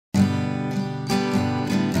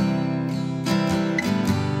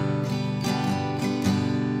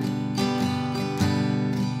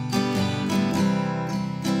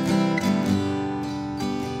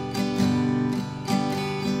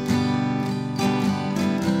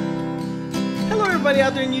everybody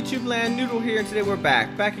out there in YouTube land, Noodle here, and today we're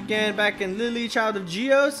back again, back in Lili, Child of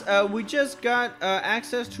Geos. We just got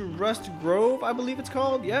access to Rust Grove, I believe it's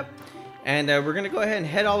called, yep. And we're gonna go ahead and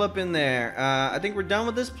head all up in there. I think we're done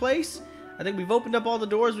with this place. I think we've opened up all the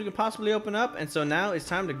doors we could possibly open up, and so now it's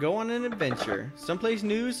time to go on an adventure. Someplace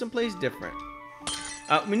new, someplace different.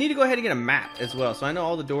 We need to go ahead and get a map as well, so I know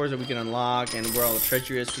all the doors that we can unlock and where all the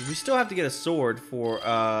treasure is, because we still have to get a sword for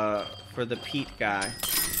the Pete guy.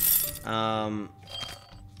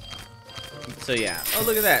 So yeah. Oh,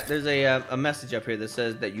 look at that. There's a message up here that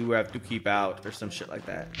says that you have to keep out or some shit like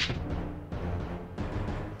that.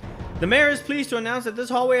 The mayor is pleased to announce that this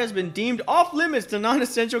hallway has been deemed off limits to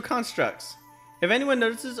non-essential constructs. If anyone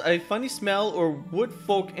notices a funny smell or wood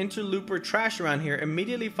folk interlooper trash around here,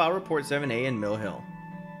 immediately file report 7A in Mill Hill.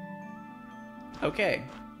 Okay.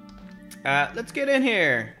 Let's get in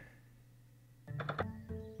here.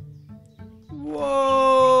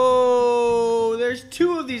 Whoa! There's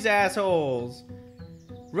two of these assholes.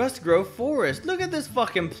 Rust Grove Forest. Look at this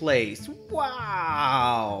fucking place.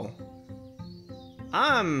 Wow.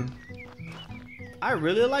 I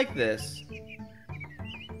really like this.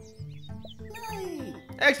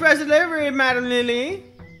 Express delivery, Madam Lili.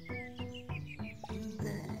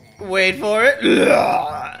 Wait for it.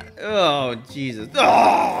 Oh, Jesus.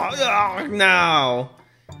 Oh, no.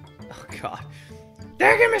 Oh, God.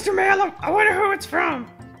 Thank you, Mr. Mailer. I wonder who it's from.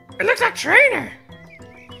 It looks like Trainer.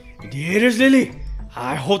 Dear Lili,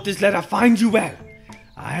 I hope this letter finds you well.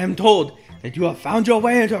 I am told that you have found your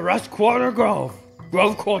way into Rust Grove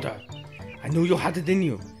Quarter. I know you have it in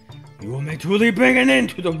you. You may truly bring an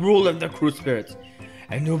end to the rule of the cruel spirits,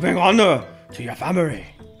 and you'll bring honor to your family.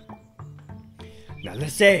 Now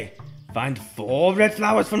let's say, find 4 red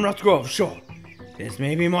flowers from Rust Grove, sure. This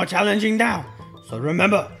may be more challenging now, so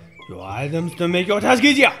remember, your items to make your task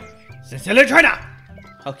easier. Sincerely, Trainer.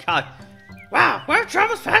 Oh, God. Wow, word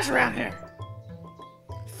travels fast around here.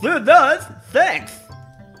 Sure does. Thanks.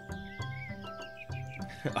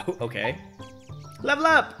 Oh, okay. Level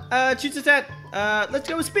up. Choose a set. Let's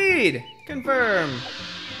go with speed. Confirm.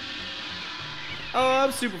 Oh,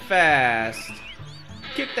 I'm super fast.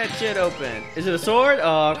 Kick that shit open. Is it a sword?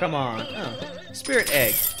 Oh, come on. Oh, spirit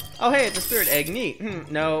egg. Oh, hey, it's a spirit egg. Neat.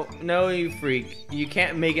 No, you freak. You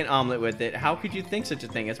can't make an omelet with it. How could you think such a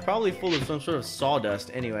thing? It's probably full of some sort of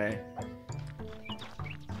sawdust anyway.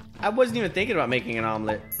 I wasn't even thinking about making an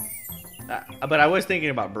omelet. But I was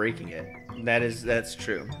thinking about breaking it. That's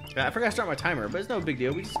true. I forgot to start my timer, but it's no big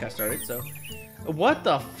deal. We just got started, so. What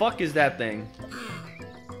the fuck is that thing?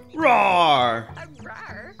 Roar!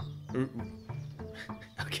 Roar?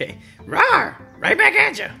 Okay. Rawr! Right back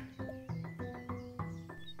at you.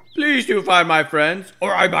 Please do find my friends,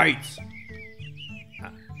 or I bite.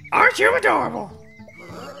 Aren't you adorable?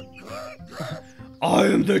 I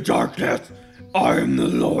am the darkness. I am the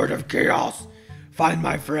Lord of Chaos. Find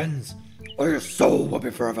my friends, or your soul will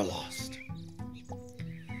be forever lost.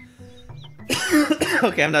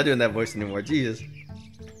 Okay, I'm not doing that voice anymore. Jesus.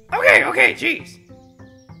 Okay, jeez.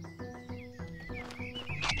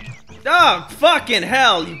 Oh, fucking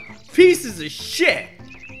hell, you pieces of shit.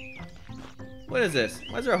 What is this?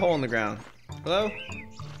 Why is there a hole in the ground? Hello?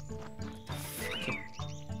 Fucking...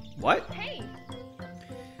 What? Hey.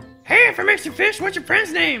 Hey, information fish, what's your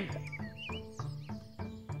friend's name?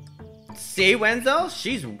 See, Wenzel?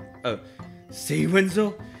 She's... See,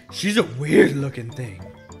 Wenzel? She's a weird looking thing.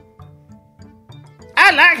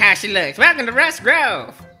 I like how she looks. Welcome to Rust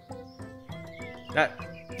Grove.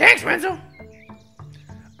 Thanks, Wenzel.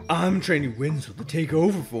 I'm training Wenzel to take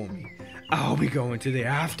over for me. I'll be going to the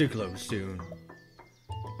Afterglow soon.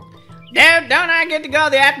 Dude, don't I get to go to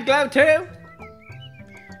the Afterglow too?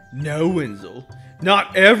 No, Wenzel.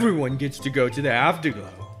 Not everyone gets to go to the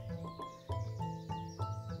Afterglow.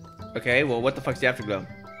 Okay, well, what the fuck's the Afterglow?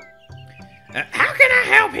 How can I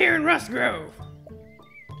help here in Rust Grove?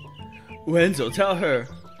 Wenzel, tell her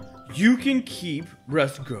you can keep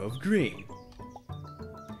Rust Grove green.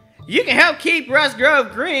 You can help keep Rust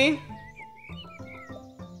Grove green.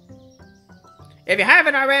 If you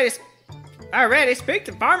haven't already, speak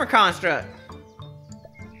to Farmer Construct.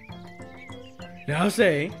 Now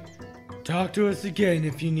say, talk to us again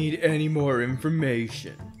if you need any more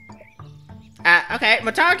information. Okay,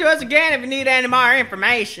 well, talk to us again if you need any more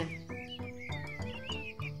information.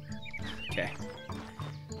 Okay.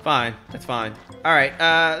 Fine, that's fine. Alright,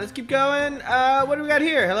 let's keep going. What do we got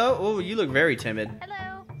here? Hello? Oh, you look very timid. Hello.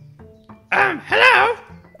 Hello?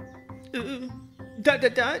 Dot.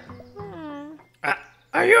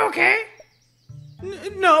 Are you okay?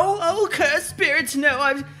 No, oh, curse spirits, no.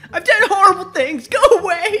 I've done horrible things. Go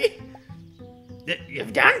away.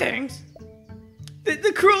 You've done things?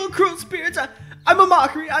 The cruel spirits. I'm a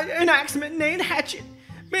mockery, an axeman named Hatchet.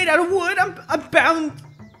 Made out of wood, I'm bound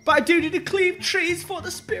by duty to cleave trees for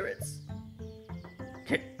the spirits.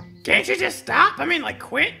 Can't you just stop? I mean, like,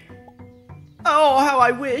 quit? Oh, how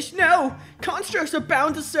I wish. No, constructs are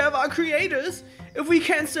bound to serve our creators. If we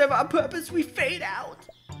can't serve our purpose, we fade out.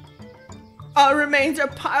 Our remains are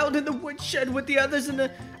piled in the woodshed with the others,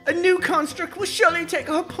 and a new construct will surely take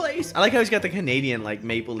our place. I like how he's got the Canadian, like,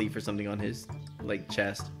 maple leaf or something on his, like,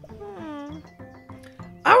 chest.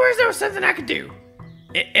 I wish there was something I could do.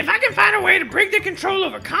 If I can find a way to bring the control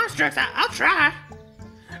over constructs, I'll try.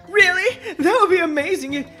 Really? That would be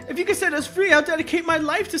amazing. If you could set us free, I'll dedicate my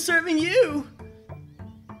life to serving you.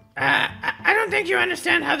 I don't think you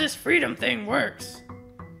understand how this freedom thing works.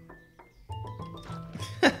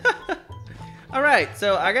 Alright,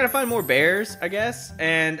 so I gotta find more bears, I guess.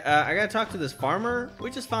 And I gotta talk to this farmer,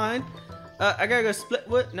 which is fine. I gotta go split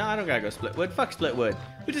wood. No, I don't gotta go split wood. Fuck split wood.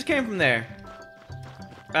 We just came from there.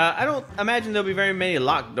 I don't imagine there'll be very many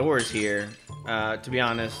locked doors here, to be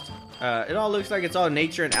honest. It all looks like it's all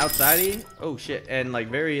nature and outside-y. Oh shit, and like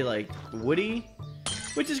very like woody,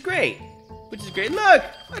 which is great. Which is great. Look,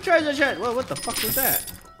 my treasure chest. Whoa, what the fuck was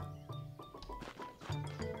that?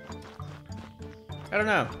 I don't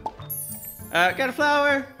know. Got a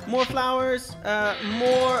flower, more flowers,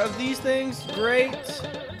 more of these things. Great.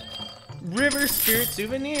 River Spirit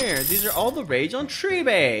Souvenir. These are all the rage on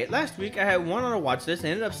Treebay. Last week I had one on a watch list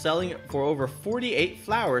and ended up selling it for over 48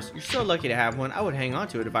 flowers. You're so lucky to have one. I would hang on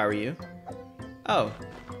to it if I were you. Oh.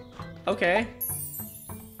 Okay.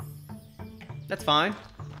 That's fine.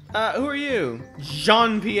 Who are you?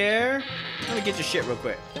 Jean-Pierre? Let me get your shit real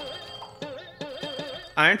quick.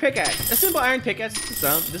 Iron pickaxe. A simple iron pickaxe to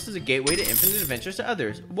some. This is a gateway to infinite adventures to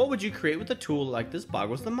others. What would you create with a tool like this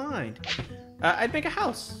boggles the mind? I'd make a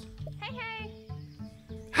house.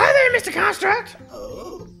 Hi there, Mr. Construct!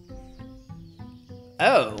 Oh.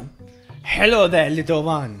 Hello there, little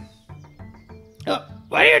one. What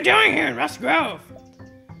are you doing here in Rust Grove?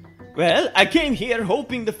 Well, I came here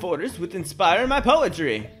hoping the forest would inspire my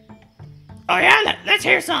poetry. Oh yeah, let's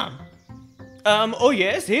hear some. Oh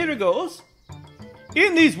yes, here it goes.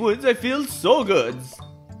 In these woods I feel so good.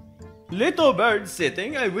 Little bird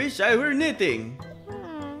sitting, I wish I were knitting.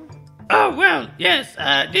 Oh, well, yes,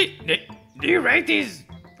 do you write these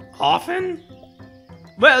often?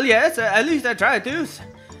 Well, yes, at least I try to.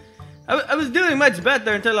 I was doing much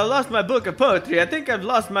better until I lost my book of poetry. I think I've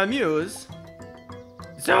lost my muse.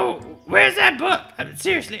 So, where's that book?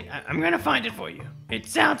 Seriously, I'm gonna find it for you. It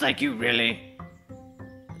sounds like you really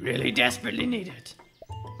desperately need it.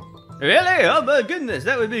 Really? Oh my goodness,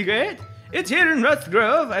 that would be great. It's here in Rust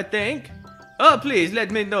Grove, I think. Oh, please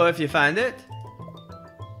let me know if you find it.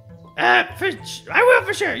 I will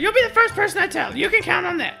for sure. You'll be the first person I tell. You can count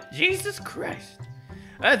on that. Jesus Christ.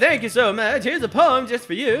 Thank you so much. Here's a poem just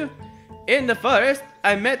for you. In the forest,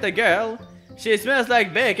 I met a girl. She smells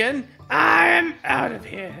like bacon. I am out of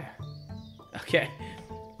here. Okay.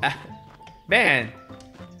 Man,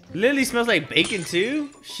 Lily smells like bacon too?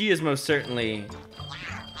 She is most certainly,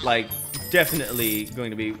 like, definitely going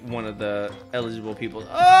to be one of the eligible people.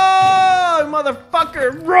 Oh,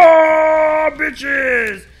 motherfucker! Raw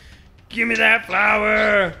bitches! Give me that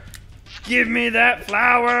flower! Give me that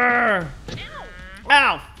flower!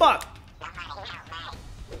 Ow, fuck!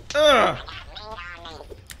 Ugh!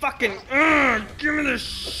 Fucking, give me this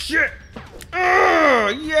shit!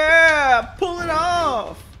 Ugh, yeah! Pull it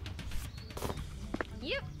off!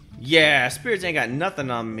 Yep. Yeah, spirits ain't got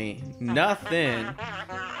nothing on me. Nothing.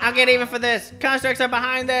 I'll get even for this. Constructs are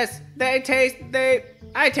behind this. I taste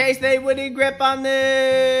they woody grip on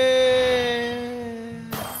this.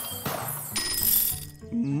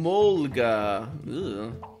 Molga.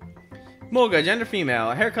 Ugh. Molga, gender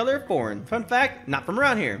female, hair color foreign. Fun fact, not from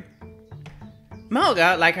around here.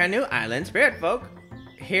 Molga, like her new island, spirit folk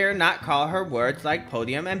here not call her words like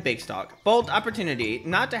podium and big stock. Bold opportunity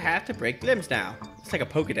not to have to break limbs now. It's like a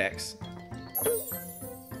Pokedex.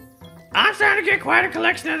 I'm starting to get quite a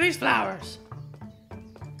collection of these flowers.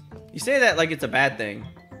 You say that like it's a bad thing.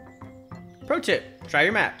 Pro tip, try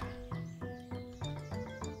your map.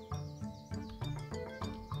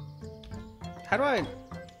 How do I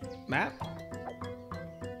map?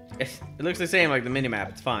 It looks the same like the mini map.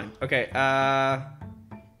 It's fine. Okay.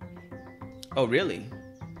 Oh really?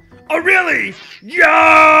 Oh really?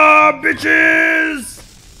 Yeah, bitches!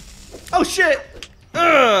 Oh shit!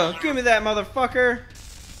 Give me that motherfucker!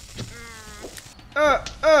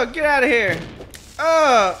 Get out of here!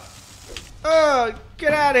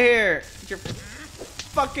 Get out of here! You're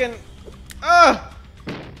fucking,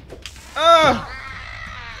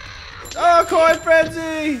 coin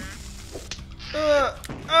frenzy! Yeah!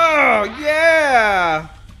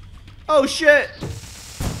 Oh shit!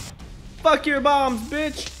 Fuck your bombs,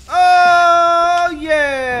 bitch! Oh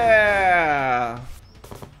yeah!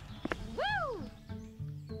 Woo!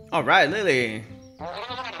 All right, Lily.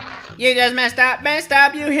 You just messed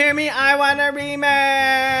up, you hear me? I want a rematch.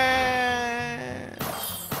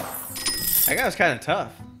 That guy was kind of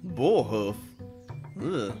tough. Bullhoof.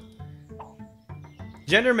 Ugh.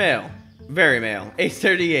 Gender male. Very male. Age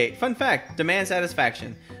 38. Fun fact, demand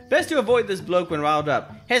satisfaction. Best to avoid this bloke when riled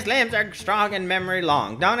up. His limbs are strong and memory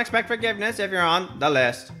long. Don't expect forgiveness if you're on the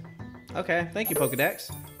list. Okay, thank you,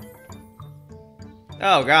 Pokedex.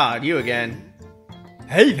 Oh god, you again.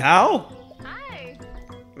 Hey, pal. Hi.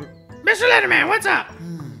 Mr. Letterman, what's up?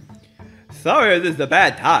 Sorry this is a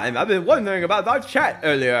bad time. I've been wondering about our chat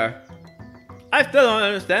earlier. I still don't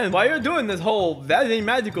understand why you're doing this whole very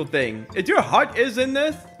magical thing. If your heart is in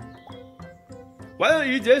this, why don't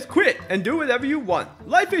you just quit and do whatever you want?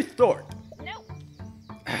 Life is short. Nope.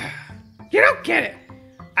 You don't get it.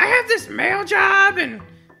 I have this mail job and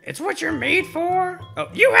it's what you're made for. Oh,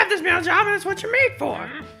 you have this mail job and it's what you're made for.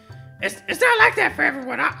 It's not like that for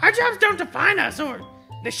everyone. Our jobs don't define us, or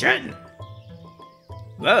they shouldn't.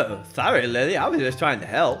 Whoa, sorry Lily, I was just trying to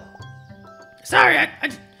help. Sorry, I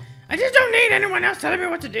just don't need anyone else telling me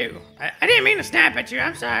what to do. I didn't mean to snap at you,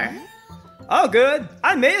 I'm sorry. All good,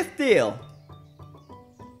 I made a steal.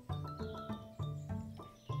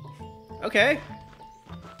 Okay.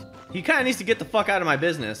 He kind of needs to get the fuck out of my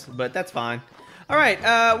business, but that's fine. Alright,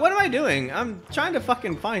 what am I doing? I'm trying to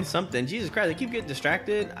fucking find something. Jesus Christ, I keep getting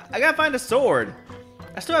distracted. I gotta find a sword.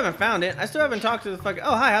 I still haven't found it. I still haven't talked to the fucking...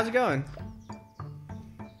 Oh, hi, how's it going?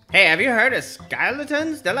 Hey, have you heard of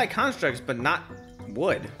skeletons? They're like constructs, but not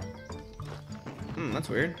wood. That's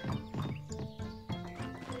weird.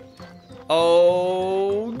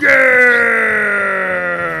 Oh, yeah!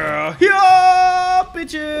 Yeah,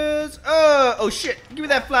 bitches! Oh shit, give me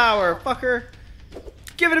that flower, fucker.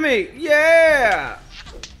 Give it to me, yeah!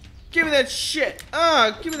 Give me that shit.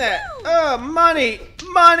 Give me that. Money,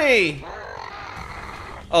 money!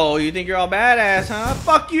 Oh, you think you're all badass, huh?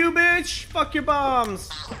 Fuck you, bitch! Fuck your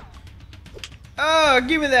bombs!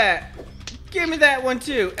 Give me that! Give me that one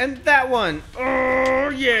too, and that one! Oh,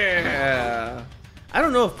 yeah! I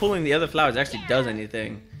don't know if pulling the other flowers actually does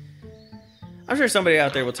anything. I'm sure somebody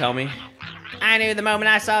out there will tell me. I knew the moment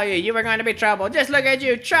I saw you, you were going to be trouble. Just look at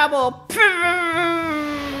you, trouble!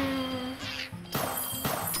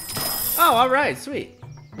 Oh, alright, sweet.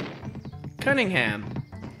 Cunningham.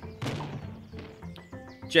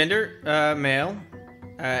 Gender, male.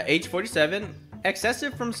 Age 47.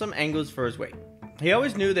 Excessive from some angles for his weight. He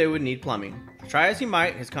always knew they would need plumbing. Try as he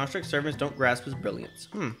might, his construct servants don't grasp his brilliance.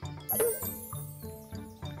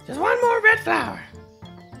 Just one more red flower.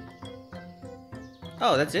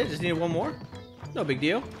 Oh, that's it? Just needed one more? No big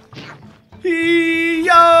deal.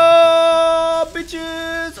 Hey-ya,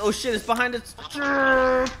 bitches! Oh shit, it's behind us.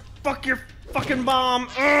 Fuck your fucking bomb.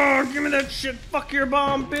 Give me that shit. Fuck your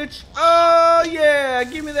bomb, bitch. Oh yeah,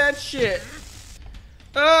 give me that shit.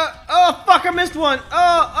 Oh fuck, I missed one.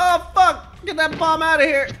 Oh fuck. Get that bomb out of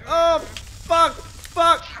here. Oh fuck.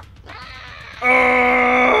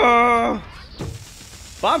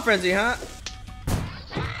 Bomb frenzy, huh?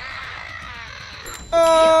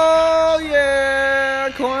 Oh yeah,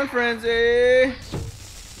 corn frenzy.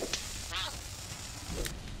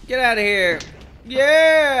 Get out of here.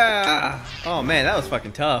 Yeah. Oh man, that was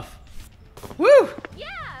fucking tough. Woo. Yeah.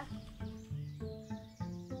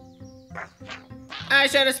 I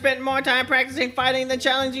should have spent more time practicing fighting than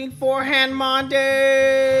challenging forehand Monday.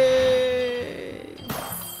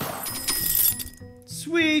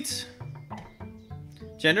 Sweet.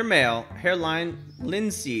 Gender male, hairline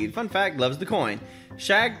linseed. Fun fact, loves the coin.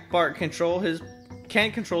 Shag Bart can't control his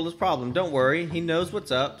problem. Don't worry, he knows what's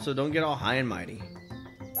up, so don't get all high and mighty.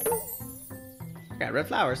 Got red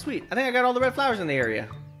flowers, sweet. I think I got all the red flowers in the area.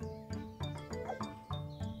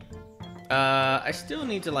 I still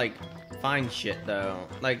need to like find shit though.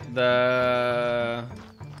 Like the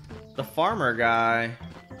farmer guy.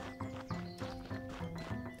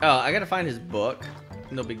 Oh, I gotta find his book.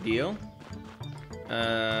 No big deal.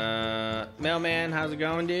 Mailman, how's it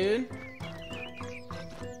going, dude?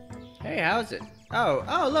 Hey, how's it?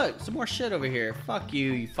 Oh, look, some more shit over here. Fuck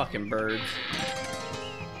you, you fucking birds.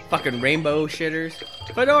 Fucking rainbow shitters.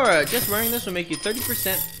 Fedora, just wearing this will make you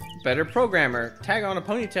 30% better programmer. Tag on a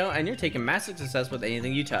ponytail and you're taking massive success with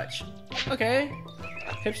anything you touch. Okay.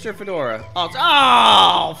 Hipster fedora.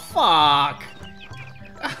 Oh, fuck.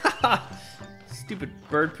 Stupid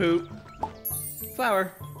bird poop.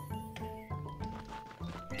 Flower.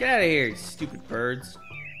 Get out of here, you stupid birds.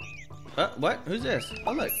 What? Who's this?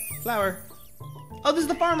 Oh, look. Flower. Oh, this is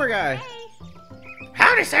the farmer guy. Hey.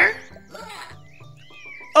 Howdy, sir.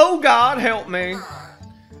 Oh God, help me.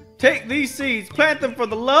 Take these seeds, plant them for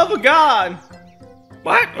the love of God.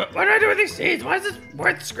 What? What do I do with these seeds? What is this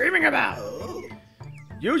worth screaming about?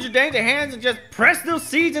 Use your dainty hands and just press those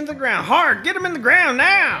seeds into the ground. Hard, get them in the ground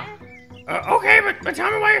now. Okay, but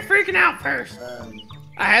tell me why you're freaking out first.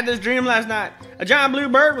 I had this dream last night. A giant blue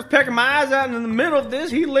bird was pecking my eyes out, and in the middle of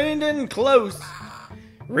this, he leaned in close.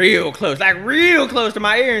 Real close, like real close to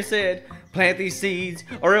my ear and said, plant these seeds,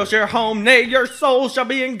 or else your home, nay, your soul shall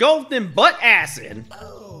be engulfed in butt acid.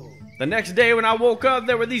 The next day when I woke up,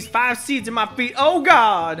 there were these 5 seeds in my feet. Oh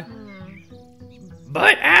God.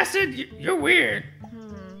 Butt acid? You're weird.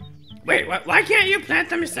 Wait, why can't you plant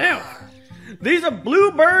them yourself? These are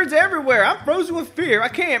blue birds everywhere. I'm frozen with fear. I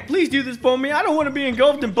can't. Please do this for me. I don't want to be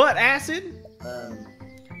engulfed in butt acid.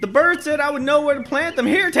 The bird said I would know where to plant them.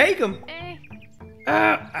 Here, take them.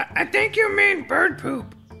 I think you mean bird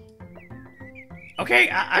poop. Okay,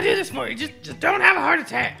 I'll do this for you. Just don't have a heart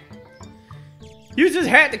attack. Use this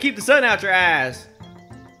hat to keep the sun out your eyes.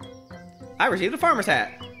 I received a farmer's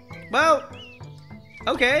hat. Well,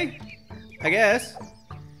 okay. I guess.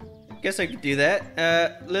 Guess I could do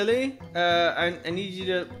that. Lily, I need you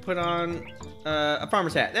to put on a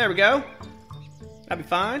farmer's hat. There we go. That'll be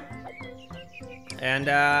fine. And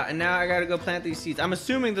now I gotta go plant these seeds. I'm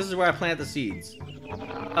assuming this is where I plant the seeds.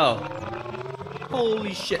 Oh.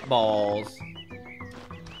 Holy shit balls.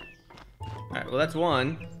 Alright, well that's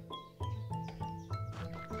one.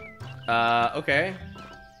 Okay.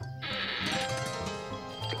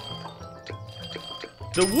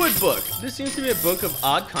 The Wood Book. This seems to be a book of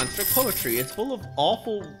odd construct poetry. It's full of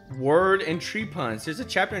awful word and tree puns. There's a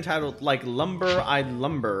chapter entitled, like, Lumber I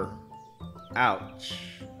Lumber. Ouch.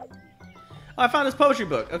 Oh, I found this poetry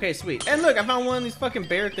book. Okay, sweet. And look, I found one of these fucking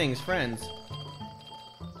bear things, friends.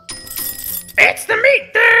 It's the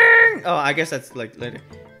meat thing! Oh, I guess that's, like, later.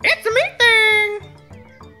 It's the meat thing!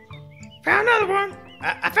 Found another one.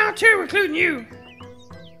 I found 2, including you.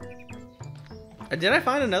 Did I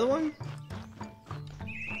find another one?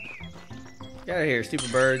 Get out of here,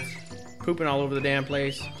 stupid birds. Pooping all over the damn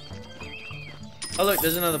place. Oh look,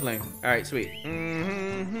 there's another plane. Alright, sweet.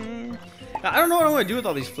 I don't know what I want to do with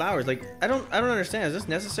all these flowers. Like, I don't understand. Is this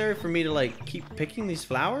necessary for me to, like, keep picking these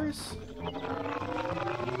flowers?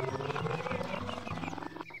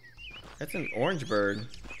 That's an orange bird.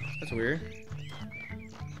 That's weird.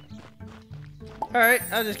 Alright,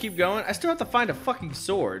 I'll just keep going. I still have to find a fucking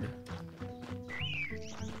sword.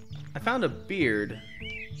 I found a beard.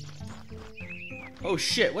 Oh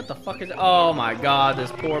shit, what the fuck is it? Oh my god,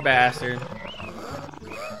 this poor bastard.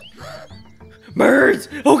 Birds!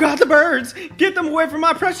 Oh god, the birds! Get them away from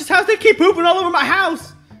my precious house! They keep pooping all over my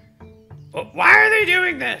house! Why are they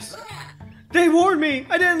doing this? They warned me!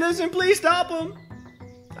 I didn't listen, please stop them!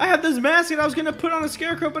 I have this mask that I was gonna put on a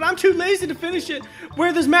scarecrow, but I'm too lazy to finish it!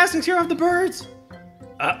 Wear this mask and scare off the birds!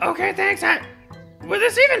 Okay, thanks. Will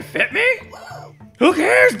this even fit me? Who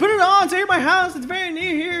cares? Put it on! Save my house! It's very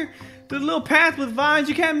near here! The little path with vines,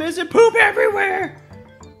 you can't miss it. Poop everywhere!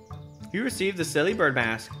 You received the silly bird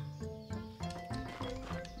mask.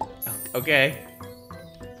 Okay.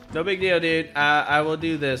 No big deal, dude. I will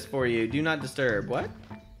do this for you. Do not disturb. What?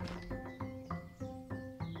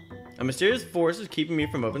 A mysterious force is keeping me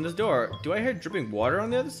from opening this door. Do I hear dripping water on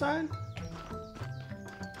the other side?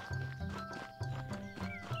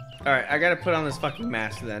 Alright, I gotta put on this fucking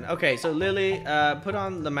mask then. Okay, so Lily, put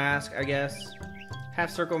on the mask, I guess.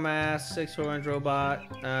 Half circle mask, 6-4-inch robot.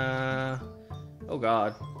 Oh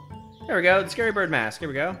god. There we go, the scary bird mask. Here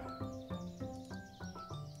we go.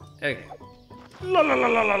 Okay. La la la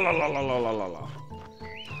la la la la la la la la.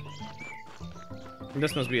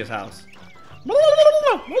 This must be his house.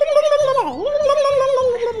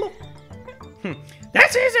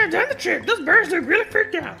 That seems to have done the trick. Those birds look really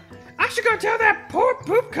freaked out. I should go tell that poor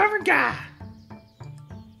poop-covered guy.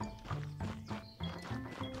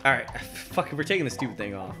 Alright, fuck it, we're taking this stupid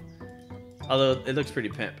thing off. Although, it looks pretty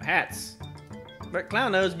pimp. Hats.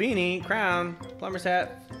 Clown nose, beanie, crown, plumber's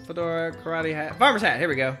hat, fedora, karate hat. Farmer's hat, here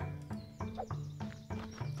we go.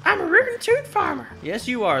 I'm a ribbon-toed farmer. Yes,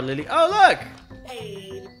 you are, Lily. Oh, look!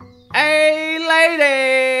 Hey,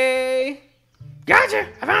 lady! Gotcha!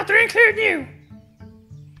 I found 3, including you.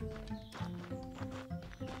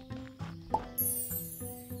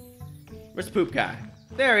 Where's the poop guy?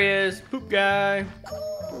 There he is, poop guy.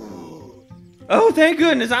 Oh, thank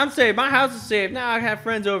goodness, I'm safe. My house is safe. Now I have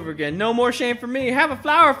friends over again. No more shame for me. Have a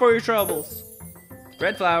flower for your troubles.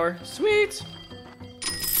 Red flower. Sweet.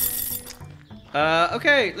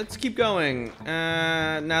 Okay, let's keep going.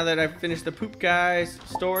 Now that I've finished the poop guy's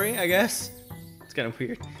story, I guess. It's kind of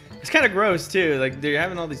weird. It's kind of gross, too. Like, they're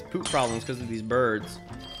having all these poop problems because of these birds.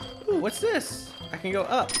 Ooh, what's this? I can go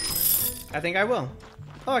up. I think I will.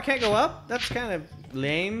 Oh, I can't go up? That's kind of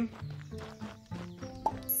lame.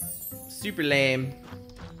 Super lame.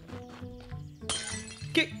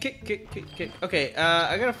 Kick, kick, kick, kick, kick. Okay,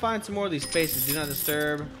 I gotta find some more of these spaces. Do not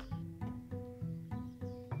disturb.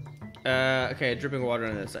 Okay, dripping water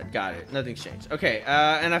on this side. Got it. Nothing's changed. Okay,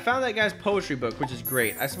 and I found that guy's poetry book, which is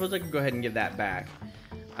great. I suppose I could go ahead and give that back.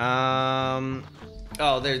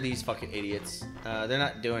 Oh, they're these fucking idiots. They're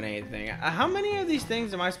not doing anything. How many of these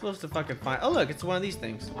things am I supposed to fucking find? Oh, look, it's one of these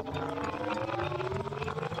things.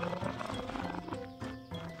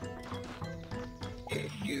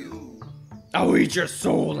 I'll eat your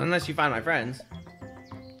soul unless you find my friends.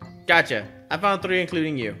 Gotcha. I found 3,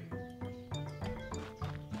 including you.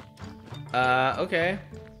 Okay.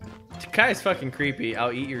 The guy's fucking creepy.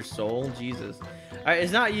 I'll eat your soul. Jesus. Alright,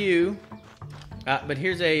 it's not you. But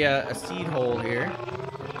here's a seed hole here.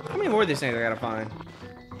 How many more of these things I gotta find?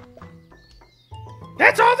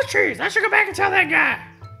 That's all the trees. I should go back and tell that guy.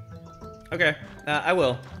 Okay. I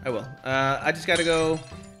will. I will. I just gotta go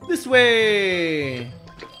this way.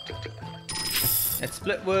 That's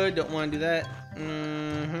split wood. Don't want to do that.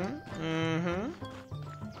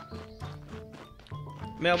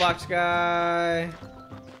 Mailbox guy.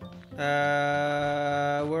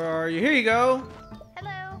 Where are you? Here you go.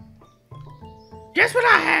 Hello. Guess what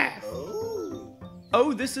I have?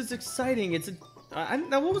 Oh, this is exciting. It's a.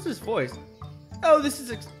 Now, what was his voice? Oh, this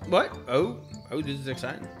is what? Oh, this is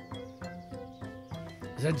exciting.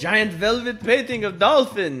 It's a giant velvet painting of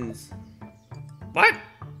dolphins. What?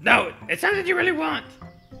 No, it's something you really want.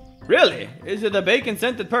 Really? Is it a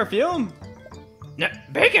bacon-scented perfume? No,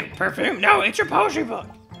 bacon perfume? No, it's your poetry book.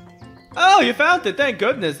 Oh, you found it. Thank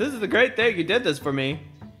goodness. This is a great thing you did this for me.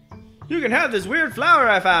 You can have this weird flower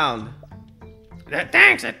I found.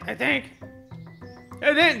 Thanks, I think.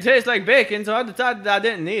 It didn't taste like bacon, so I decided I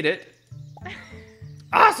didn't need it.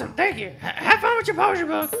 Awesome, thank you. Have fun with your poetry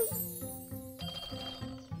book.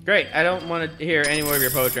 Great. I don't want to hear any more of your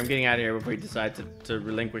poetry. I'm getting out of here before you decide to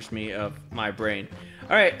relinquish me of my brain.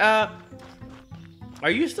 All right. Are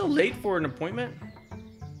you still late for an appointment?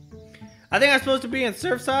 I think I'm supposed to be in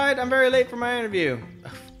Surfside. I'm very late for my interview.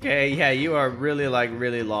 Okay. Yeah, you are really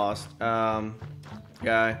really lost,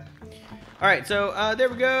 guy. All right. So there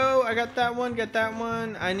we go. I got that one. Got that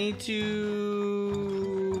one. I need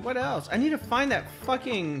to. What else? I need to find that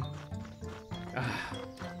fucking.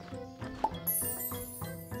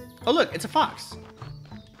 Oh look, it's a fox.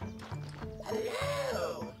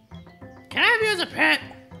 Can I have you as a pet?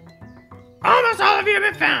 Almost all of you have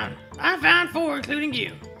been found. I found 4, including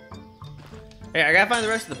you. Hey, I gotta find the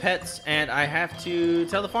rest of the pets, and I have to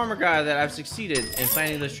tell the farmer guy that I've succeeded in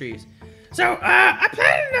planting those trees. So, I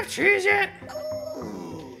planted enough trees yet?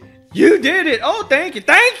 You did it! Oh, thank you,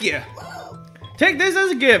 thank you! Take this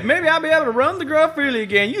as a gift. Maybe I'll be able to run the grove freely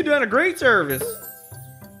again. You've done a great service.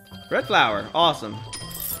 Red flower, awesome.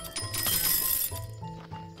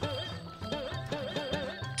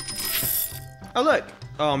 Oh look!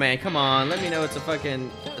 Oh man, come on! Let me know it's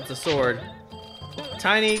a sword.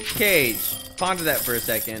 Tiny cage. Ponder that for a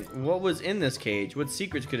second. What was in this cage? What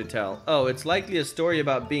secrets could it tell? Oh, it's likely a story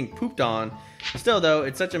about being pooped on. Still though,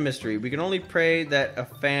 it's such a mystery. We can only pray that a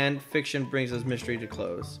fan fiction brings this mystery to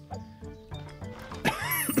close.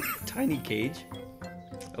 Tiny cage.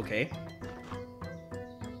 Okay.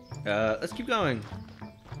 Let's keep going.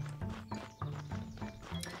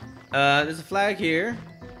 There's a flag here.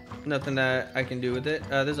 Nothing that I can do with it.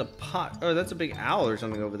 There's a pot. Oh, that's a big owl or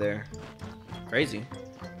something over there. Crazy.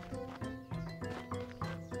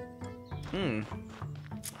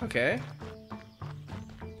 Okay.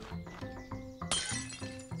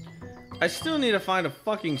 I still need to find a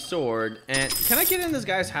fucking sword. And can I get in this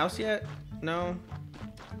guy's house yet? No.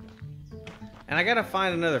 And I gotta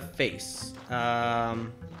find another face. There's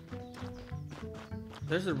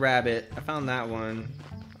a rabbit. I found that one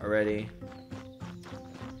already.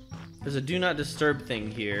 There's a do not disturb thing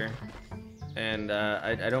here, and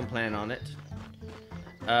I don't plan on it.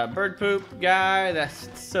 Bird poop guy, that's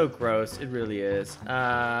so gross. It really is.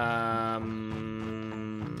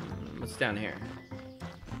 What's down here?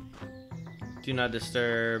 Do not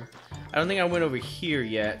disturb. I don't think I went over here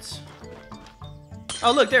yet.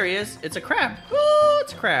 Oh look, there he is. It's a crab. Ooh,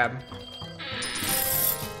 it's a crab.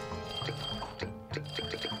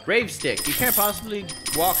 Rave stick. You can't possibly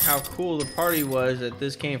walk how cool the party was that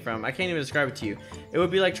this came from. I can't even describe it to you. It would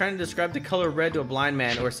be like trying to describe the color red to a blind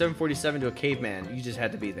man or 747 to a caveman. You just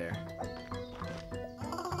had to be there.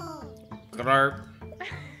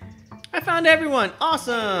 I found everyone.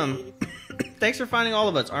 Awesome. Thanks for finding all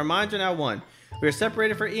of us. Our minds are now one. We are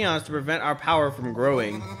separated for eons to prevent our power from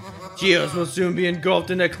growing. Geos will soon be engulfed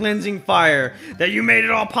in a cleansing fire. That you made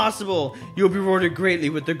it all possible. You'll be rewarded greatly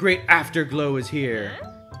with the great afterglow is here.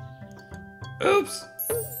 Oops.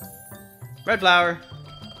 Red flower.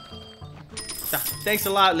 Thanks a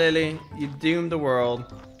lot, Lily. You doomed the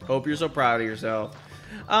world. Hope you're so proud of yourself.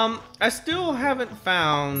 I still haven't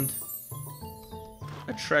found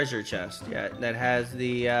a treasure chest yet that has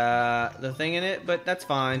the thing in it, but that's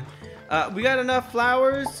fine. We got enough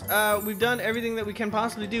flowers. We've done everything that we can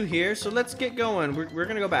possibly do here, so let's get going. We're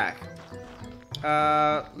gonna go back.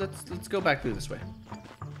 Let's go back through this way.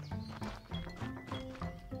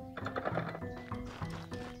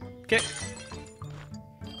 Kick.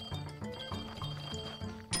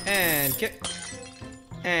 And kick.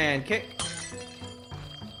 And kick.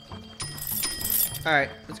 Alright,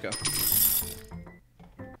 let's go.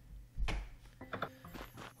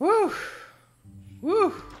 Woo!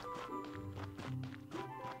 Woo!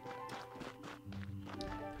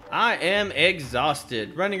 I am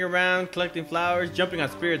exhausted. Running around, collecting flowers, jumping on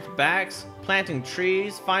spirits' backs, planting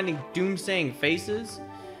trees, finding doomsaying faces.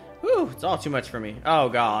 Whew, it's all too much for me. Oh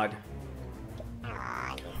god.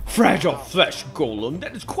 Fragile flesh golem,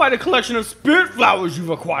 that is quite a collection of spirit flowers you've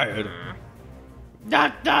acquired.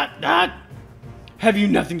 Dot, dot, dot. Have you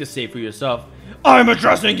nothing to say for yourself? I'm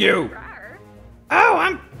addressing you! Oh,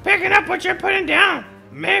 I'm picking up what you're putting down.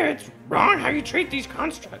 Mayor, it's wrong how you treat these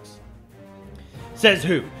constructs. Says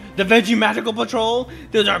who? The Veggie Magical Patrol?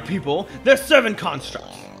 Those aren't people, they're servant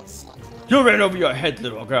constructs. You're right over your head,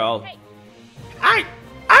 little girl. I'd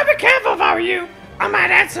be careful if I were you. I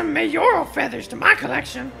might add some mayoral feathers to my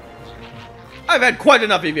collection. I've had quite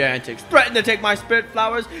enough of your antics. Threaten to take my spirit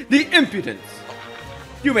flowers? The impudence!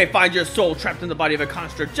 You may find your soul trapped in the body of a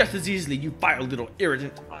construct just as easily, you vile little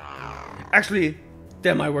irritant. Actually,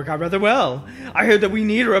 that might work out rather well. I heard that we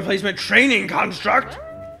need a replacement training construct.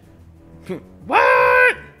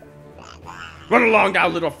 What? Run along now,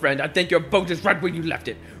 little friend. I think your boat is right where you left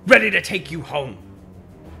it, ready to take you home.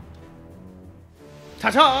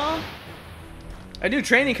 Ta-ta! A new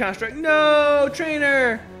training construct. No,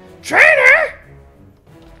 trainer! Trainer?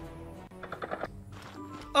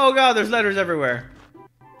 Oh god, there's letters everywhere.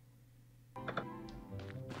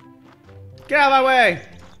 Get out of my way!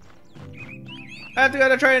 I have to go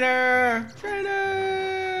to trainer! Trainer!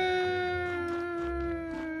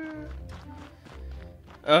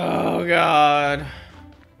 Oh god.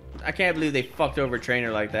 I can't believe they fucked over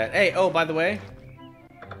trainer like that. Hey, oh, by the way,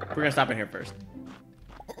 we're gonna stop in here first.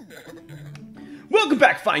 Welcome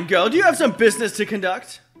back, fine girl. Do you have some business to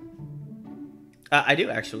conduct? I do,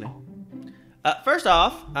 actually. First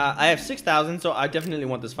off, I have 6,000, so I definitely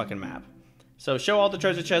want this fucking map. So show all the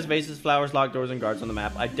treasure chests, vases, flowers, locked doors, and guards on the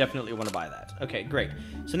map. I definitely want to buy that. Okay, great.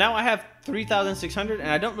 So now I have 3,600,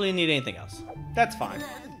 and I don't really need anything else. That's fine.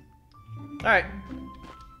 Alright.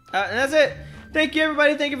 And that's it. Thank you,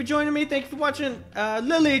 everybody. Thank you for joining me. Thank you for watching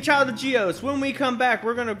Lily, Child of Geos. When we come back,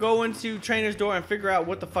 we're going to go into Trainer's Door and figure out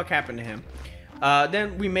what the fuck happened to him.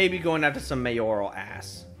 Then we may be going after some mayoral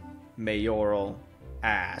ass. Mayoral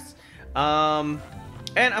ass.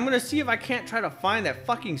 And I'm gonna see if I can't try to find that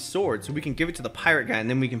fucking sword so we can give it to the pirate guy and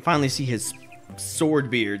then we can finally see his sword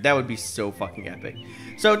beard. That would be so fucking epic.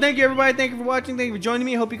 So thank you, everybody. Thank you for watching. Thank you for joining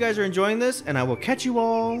me. I hope you guys are enjoying this, and I will catch you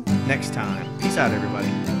all next time. Peace out,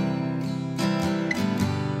 everybody.